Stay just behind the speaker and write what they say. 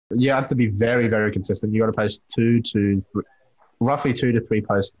You have to be very, very consistent. You got to post roughly 2 to 3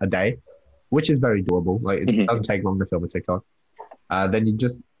 posts a day, which is very doable. Like it Hmm. doesn't take long to film a TikTok. Then you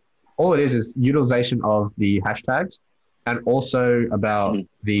just all it is utilization of the hashtags, and also about Hmm.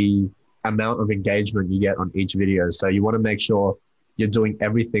 the amount of engagement you get on each video. So you want to make sure you're doing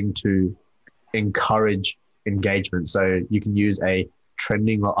everything to encourage engagement. So you can use a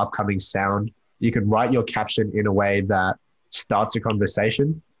trending or upcoming sound. You can write your caption in a way that starts a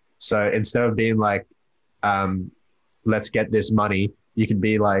conversation. So instead of being like, um, let's get this money, you can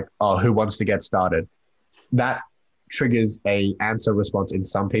be like, oh, who wants to get started? That triggers a answer response in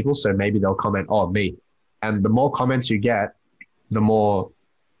some people. So maybe they'll comment, oh, me. And the more comments you get, the more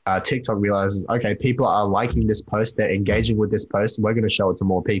TikTok realizes, okay, people are liking this post, they're engaging with this post, we're going to show it to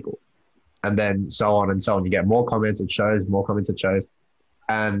more people. And then so on and so on. You get more comments, it shows, more comments, it shows.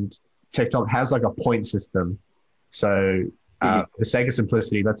 And TikTok has like a point system. So Hmm. for the sake of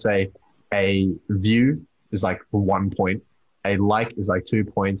simplicity, let's say a view is like 1 point, a like is like 2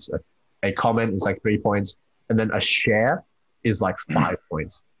 points, a comment is like 3 points, and then a share is like 5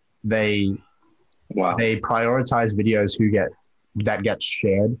 points. They Wow. they prioritize videos that get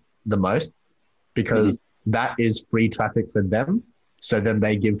shared the most Hmm. because that is free traffic for them. So then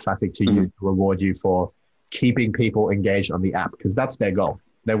they give traffic to you Hmm. to reward you for keeping people engaged on the app because that's their goal.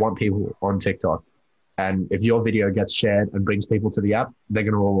 They want people on TikTok. And if your video gets shared and brings people to the app, they're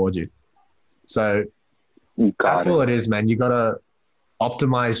going to reward you. So that's Got all it. it is, man. You got to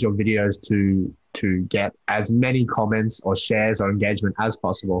optimize your videos to get as many comments or shares or engagement as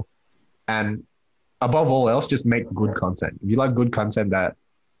possible. And above all else, just make good content. If you like good content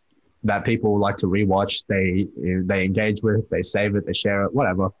that people like to rewatch, they engage with, they save it, they share it,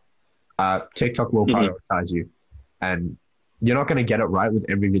 whatever. TikTok will Hmm. prioritize you, and you're not going to get it right with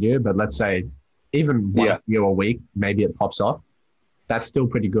every video. But let's say even one Yeah. video a week, maybe it pops off. That's still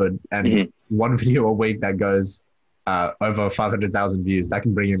pretty good. And Hmm. one video a week that goes over 500,000 views, that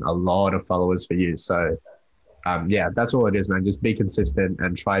can bring in a lot of followers for you. So yeah, that's all it is, man. Just be consistent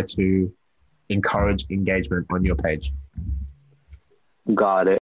and try to encourage engagement on your page. Got it.